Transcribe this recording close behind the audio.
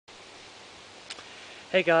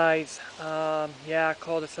Hey guys, yeah, I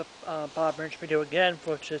called this up Bob Lynch video again,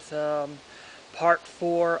 which is part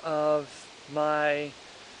 4 of my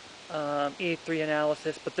E3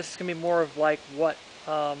 analysis, but this is going to be more of like what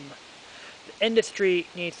the industry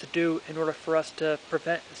needs to do in order for us to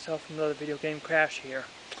prevent itself from another video game crash here.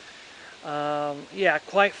 Yeah,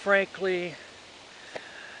 quite frankly,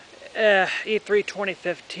 E3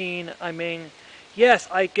 2015, I mean, yes,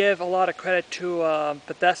 I give a lot of credit to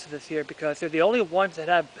Bethesda this year because they're the only ones that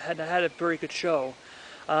had a very good show.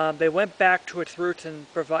 They went back to its roots and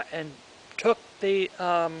took the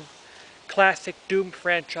classic Doom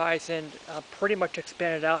franchise and pretty much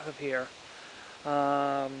expanded out of here.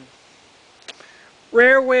 Um,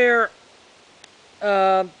 Rareware,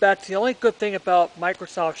 that's the only good thing about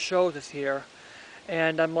Microsoft shows this year.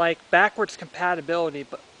 And I'm like, backwards compatibility,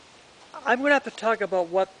 but I'm going to have to talk about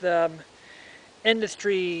what the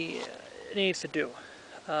industry needs to do.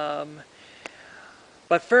 Um,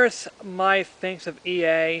 but first, my thinks of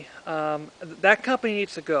EA. That company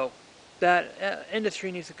needs to go. That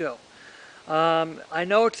industry needs to go. I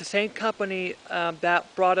know it's the same company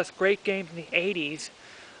that brought us great games in the 80s.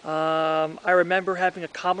 I remember having a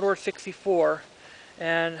Commodore 64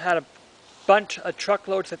 and had a bunch of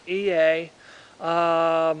truckloads of EA.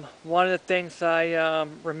 One of the things I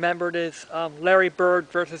remembered is Larry Bird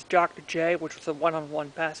versus Dr. J, which was a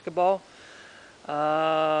one-on-one basketball.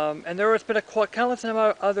 And there has been a countless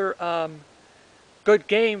amount of other good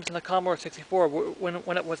games in the Commodore 64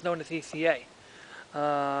 when it was known as ECA.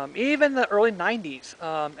 Even the early 90s,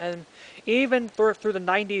 and even through the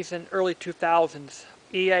 90s and early 2000s,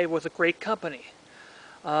 EA was a great company.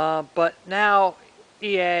 But now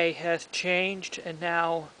EA has changed, and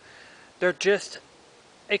now they're just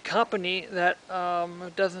a company that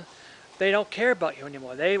they don't care about you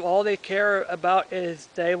anymore. All they care about is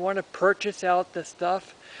they want to purchase out the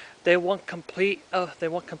stuff. They want complete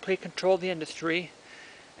control of the industry,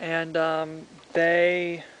 and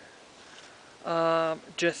they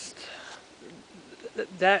just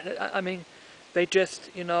that I mean, they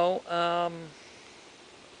just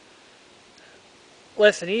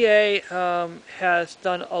listen. EA has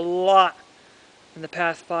done a lot in the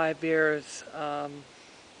past 5 years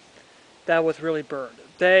that was really burned.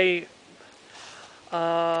 The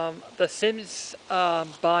Sims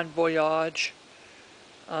Bon Voyage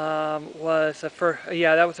was the first.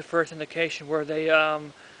 Yeah, that was the first indication where they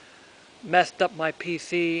messed up my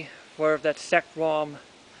PC for that SecROM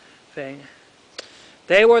thing.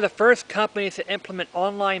 They were the first company to implement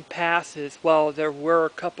online passes. Well, there were a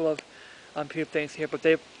couple of few things here, but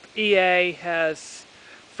EA has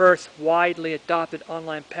first widely adopted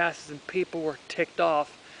online passes, and people were ticked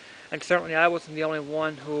off. And certainly, I wasn't the only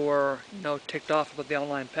one who were, ticked off about the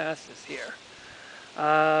online passes here.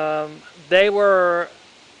 They were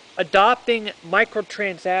adopting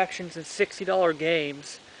microtransactions in $60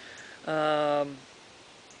 games.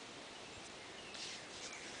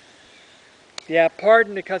 Yeah,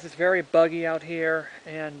 pardon because it's very buggy out here,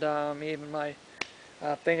 and even my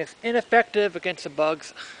thing is ineffective against the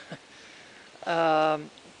bugs.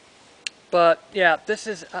 But yeah, this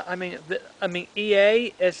is.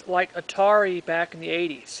 EA is like Atari back in the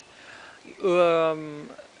 '80s.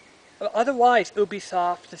 Otherwise,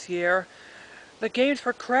 Ubisoft this year, the games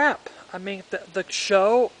were crap. I mean, the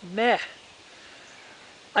show, meh.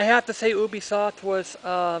 I have to say, Ubisoft was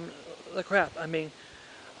the crap. I mean,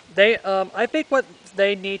 I think what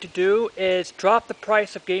they need to do is drop the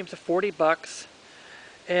price of games to $40,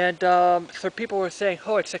 and so people were saying,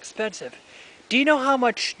 "Oh, it's expensive." Do you know how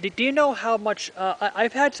much? Do you know how much?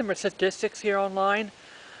 I've had some statistics here online.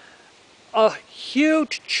 A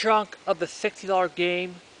huge chunk of the $60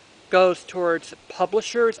 game goes towards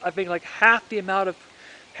publishers. I think like half the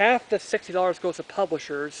 $60 goes to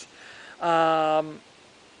publishers. About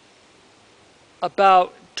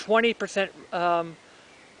 20%.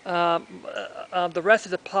 The rest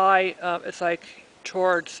of the pie, it's like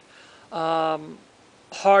towards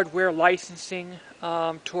hardware licensing,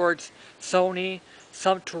 towards Sony,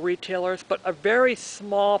 some to retailers, but a very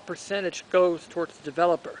small percentage goes towards the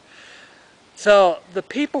developer. So the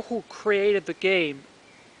people who created the game,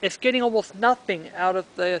 it's getting almost nothing out of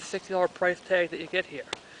the $60 price tag that you get here.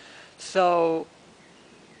 So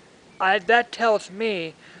that tells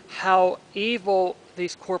me how evil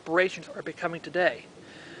these corporations are becoming today.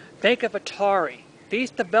 Think of Atari.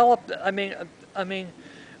 These developed.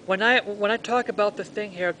 When I talk about this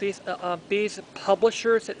thing here, these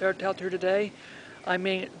publishers that are out there today, I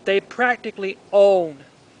mean, they practically own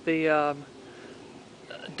the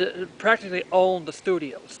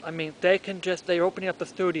studios. I mean, they're opening up the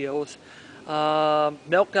studios,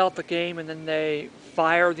 milk out the game, and then they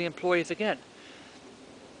fire the employees again.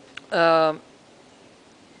 Um,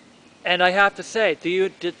 and I have to say,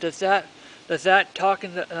 does that talk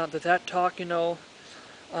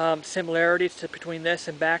similarities between this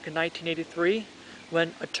and back in 1983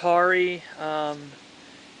 when Atari and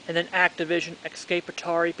then Activision escaped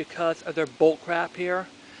Atari because of their bullcrap here?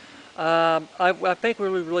 I think we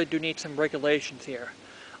really do need some regulations here.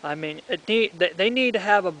 I mean, they need to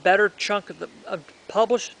have a better chunk of the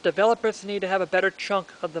published developers need to have a better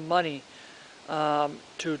chunk of the money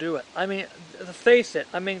to do it. I mean, face it.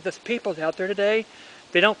 I mean, there's people out there today,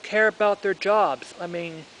 they don't care about their jobs. I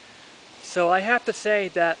mean, so I have to say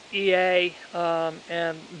that EA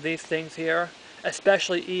and these things here,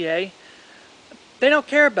 especially EA, they don't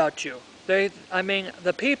care about you. I mean,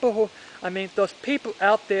 the people who, I mean, those people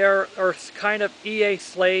out there are kind of EA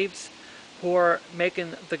slaves who are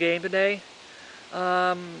making the game today.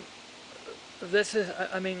 Um, this is,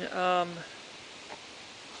 I mean,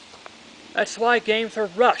 that's why games are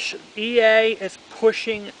rushed. EA is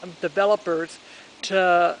pushing developers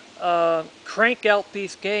to crank out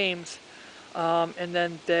these games, and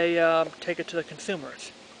then they take it to the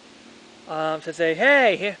consumers. To say,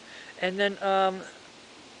 hey, and then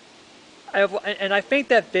I think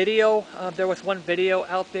that video, there was one video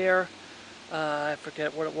out there, I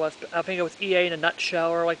forget what it was, but I think it was EA in a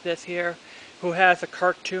nutshell or like this here, who has the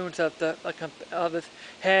cartoons of the of this.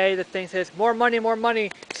 Hey, the thing says more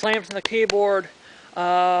money, slams on the keyboard.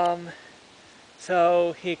 So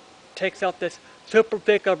he takes out this super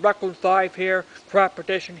thick Raccoon 5 here, crop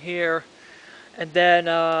partition here, and then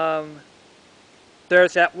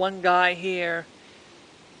there's that one guy here.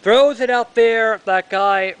 Throws it out there, that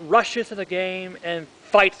guy rushes to the game and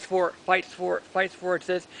fights for it,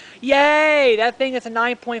 says, yay, that thing is a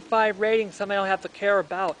 9.5 rating, something I don't have to care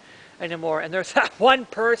about anymore. And there's that one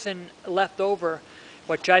person left over,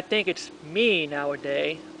 which I think it's me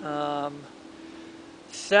nowadays. I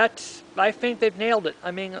think they've nailed it.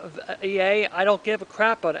 I mean, EA, I don't give a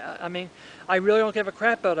crap about it. I mean, I really don't give a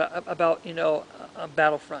crap about you know,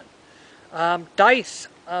 Battlefront. DICE,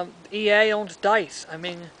 EA owns DICE. I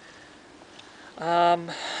mean,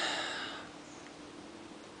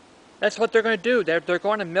 that's what they're going to do. They're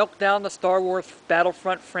going to milk down the Star Wars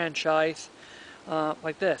Battlefront franchise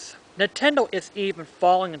like this. Nintendo is even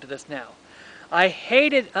falling into this now. I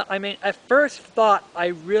hated, I mean, at first thought I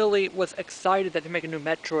really was excited that they make a new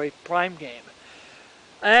Metroid Prime game.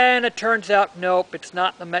 And it turns out, nope, it's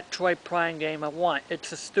not the Metroid Prime game I want.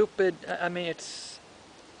 It's a stupid, I mean,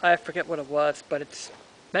 I forget what it was, but it's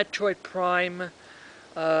Metroid Prime,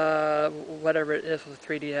 whatever it is with the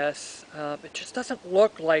 3DS. It just doesn't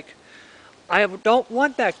look like, I don't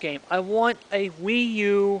want that game. I want a Wii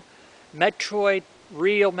U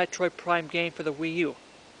real Metroid Prime game for the Wii U.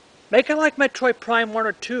 Make it like Metroid Prime 1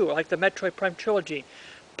 or 2, like the Metroid Prime trilogy.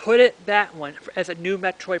 Put it that one as a new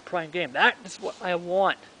Metroid Prime game. That is what I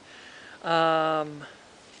want. And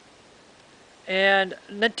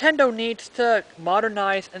Nintendo needs to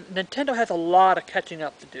modernize, and Nintendo has a lot of catching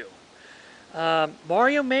up to do.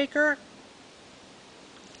 Mario Maker,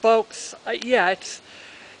 folks, yeah, it's,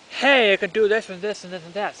 hey, I can do this and this and this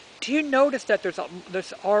and that. Do you notice that there's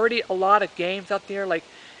already a lot of games out there, like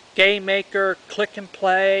Game Maker, Click and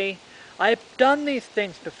Play? I've done these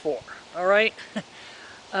things before, alright?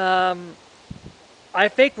 I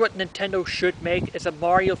think what Nintendo should make is a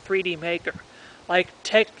Mario 3D Maker. Like,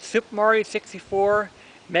 take Super Mario 64,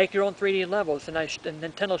 make your own 3D levels, and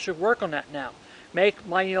Nintendo should work on that now. Make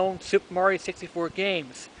my own Super Mario 64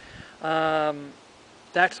 games.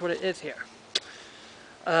 That's what it is here.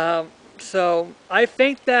 So I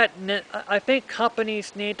think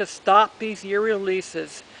companies need to stop these year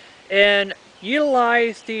releases and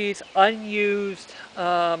utilize these unused,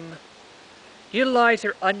 utilize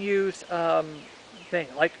their unused thing.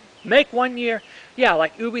 Like, make 1 year, yeah,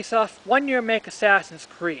 like Ubisoft, 1 year make Assassin's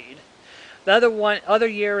Creed. The other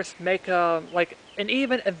years make and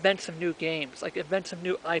even invent some new games, like invent some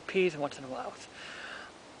new IPs once in a while.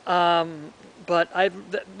 But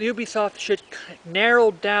Ubisoft should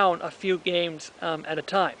narrow down a few games at a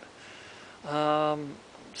time.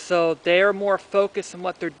 So they're more focused on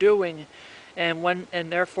what they're doing,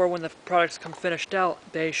 and therefore when the products come finished out,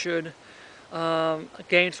 they should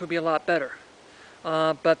games would be a lot better.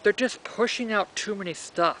 But they're just pushing out too many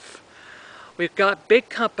stuff. We've got big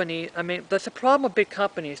companies. I mean, that's the problem with big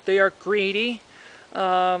companies. They are greedy.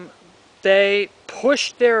 They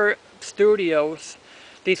push their studios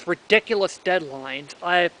these ridiculous deadlines.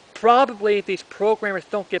 Probably these programmers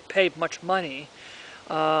don't get paid much money.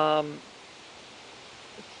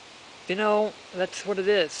 You know, that's what it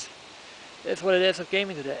is. It's what it is with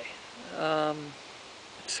gaming today.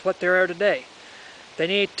 It's what they are today. They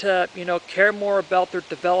need to, care more about the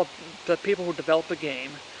people who develop the game.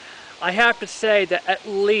 I have to say that at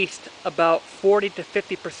least about 40 to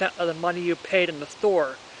 50% of the money you paid in the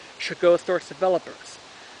store should go towards developers.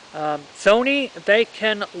 Sony, they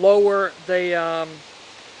can lower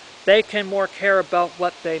they can more care about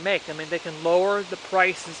what they make. I mean, they can lower the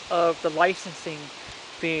prices of the licensing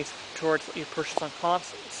fees towards what you purchase on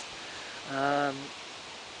consoles.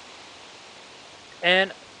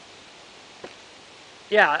 And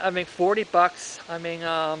yeah, I mean, 40 bucks. I mean,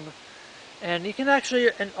 and you can actually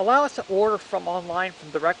allow us to order from online from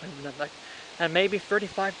directly from them, like, and maybe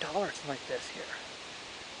 $35 like this here.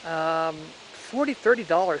 $40,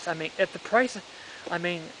 $30. I mean, if the price, I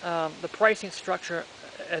mean, the pricing structure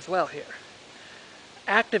as well here.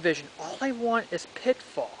 Activision, all I want is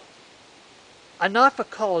Pitfall. Enough of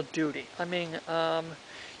Call of Duty. I mean,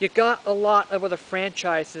 you got a lot of other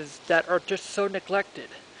franchises that are just so neglected.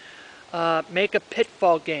 Make a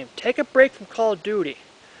Pitfall game. Take a break from Call of Duty.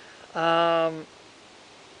 And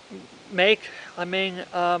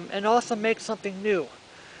also make something new.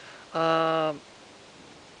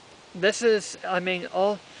 This is, I think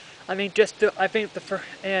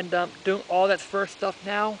doing all that first stuff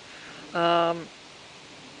now,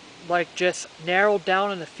 like just narrow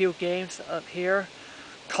down on a few games up here.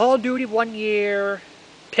 Call of Duty 1 year,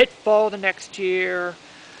 Pitfall the next year,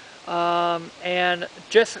 and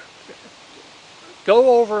just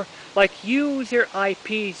go over, like, use your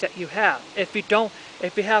IPs that you have. If you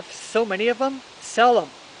have so many of them, sell them.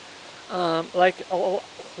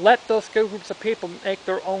 Let those groups of people make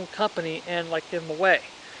their own company and like give them away.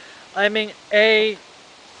 I mean, a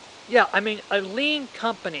lean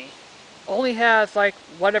company only has like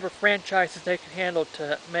whatever franchises they can handle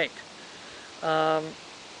to make.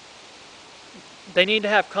 They need to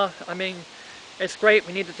have it's great.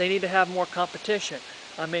 They need to have more competition.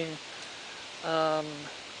 I mean,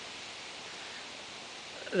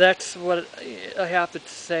 that's what I have to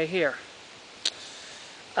say here.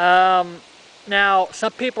 Now,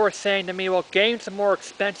 some people are saying to me, well, games are more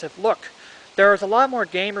expensive. Look, there's a lot more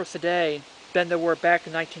gamers today than there were back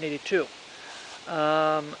in 1982.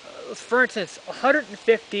 For instance,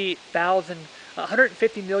 150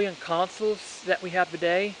 million consoles that we have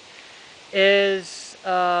today is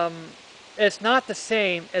not the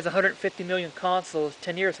same as 150 million consoles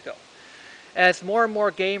 10 years ago. As more and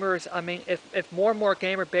more gamers, I mean, if more and more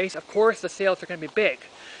gamer base, of course the sales are going to be big.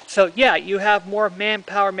 So yeah, you have more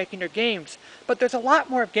manpower making your games, but there's a lot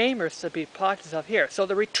more gamers to be conscious of here. So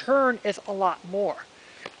the return is a lot more.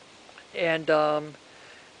 And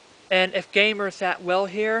if gamers that well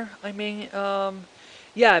here, I mean,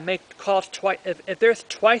 yeah, it may cost twice. If there's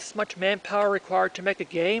twice as much manpower required to make a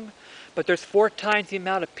game, but there's 4 times the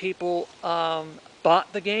amount of people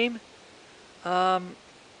bought the game,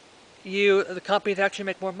 the companies actually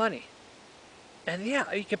make more money. And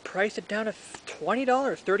yeah, you can price it down to $20,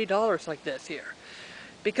 $30 like this here.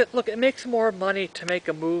 Because look, it makes more money to make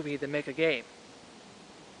a movie than make a game.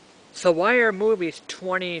 So why are movies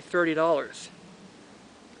 $20, $30?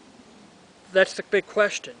 That's the big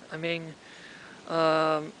question. I mean,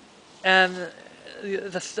 and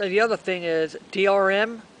the other thing is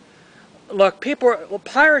DRM. Look,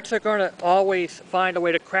 pirates are going to always find a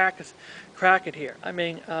way to crack it here. I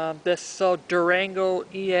mean, Durango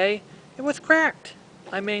EA, it was cracked.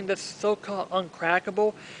 I mean, this so-called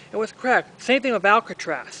uncrackable, it was cracked. Same thing with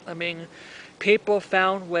Alcatraz. I mean, people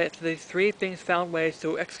found ways, these 3 things found ways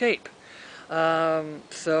to escape.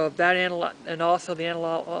 So that and also the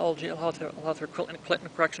analogy of Clinton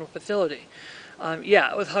Correctional Facility.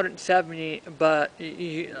 Yeah, it was 170, but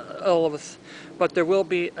but there will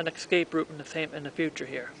be an escape route in the future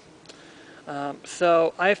here.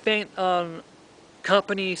 So I think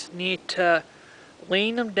companies need to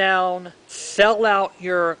lean them down,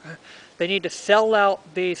 they need to sell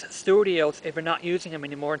out these studios if you're not using them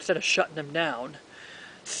anymore instead of shutting them down.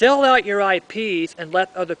 Sell out your IPs and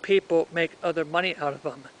let other people make other money out of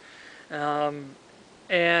them.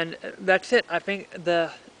 And that's it. I think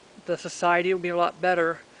the society will be a lot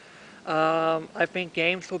better. I think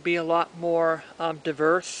games will be a lot more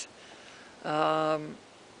diverse. And,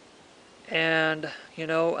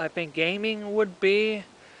 I think gaming would be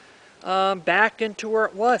back into where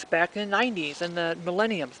it was back in the 90s and the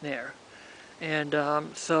millenniums there. And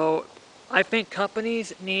so I think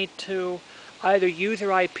companies need to either use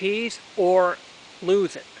their IPs or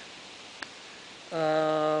lose it.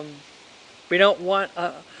 We don't want,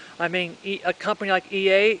 a company like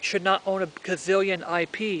EA should not own a gazillion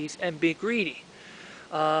IPs and be greedy.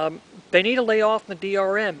 They need to lay off the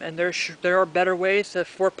DRM, and there are better ways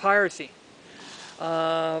for piracy.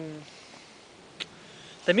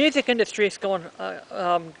 The music industry is going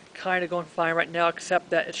kind of going fine right now,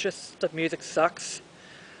 except that it's just the music sucks.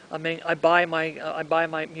 I mean, I buy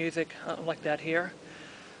my music like that here.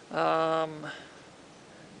 Um,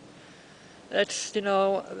 it's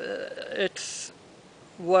it's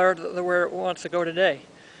where it wants to go today.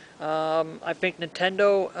 I think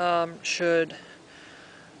Nintendo should,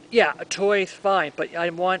 yeah, a toy is fine, but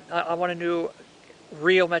I want a new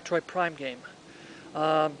real Metroid Prime game.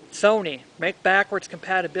 Sony, make backwards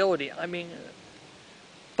compatibility. I mean,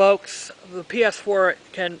 folks, the PS4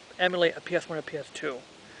 can emulate a PS1 and PS2.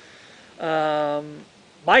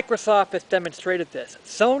 Microsoft has demonstrated this.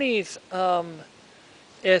 Sony's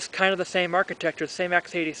is kind of the same architecture, the same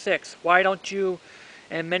x86. Why don't you,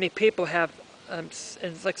 and many people have, and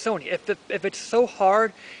it's like Sony, if it's so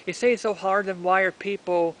hard, you say it's so hard, then why are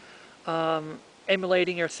people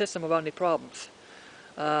emulating your system without any problems?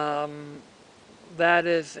 That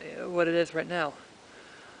is what it is right now.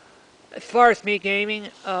 As far as me gaming,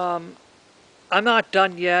 I'm not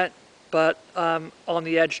done yet, but I'm on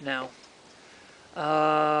the edge now.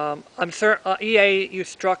 I'm certain EA, you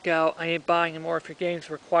struck out. I ain't buying any more of your games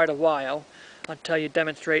for quite a while until you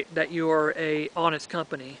demonstrate that you are a honest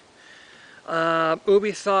company.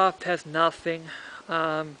 Ubisoft has nothing.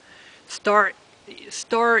 Start,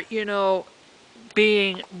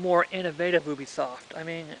 being more innovative. Ubisoft. I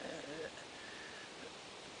mean,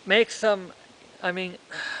 make some. I mean,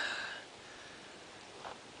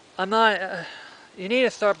 I'm not. You need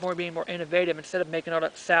to start being more innovative instead of making out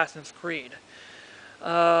Assassin's Creed.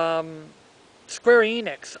 Square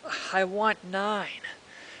Enix, I want 9.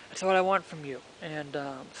 That's what I want from you. And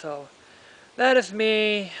so that is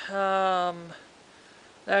me.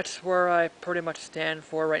 That's where I pretty much stand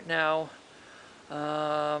for right now.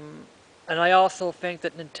 And I also think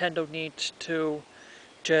that Nintendo needs to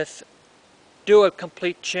just do a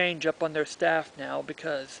complete change up on their staff now,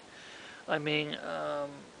 because, I mean,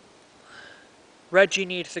 Reggie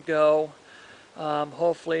needs to go.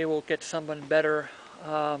 Hopefully we'll get someone better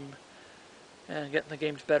and getting the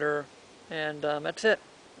games better. And that's it.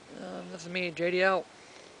 This is me, JD out.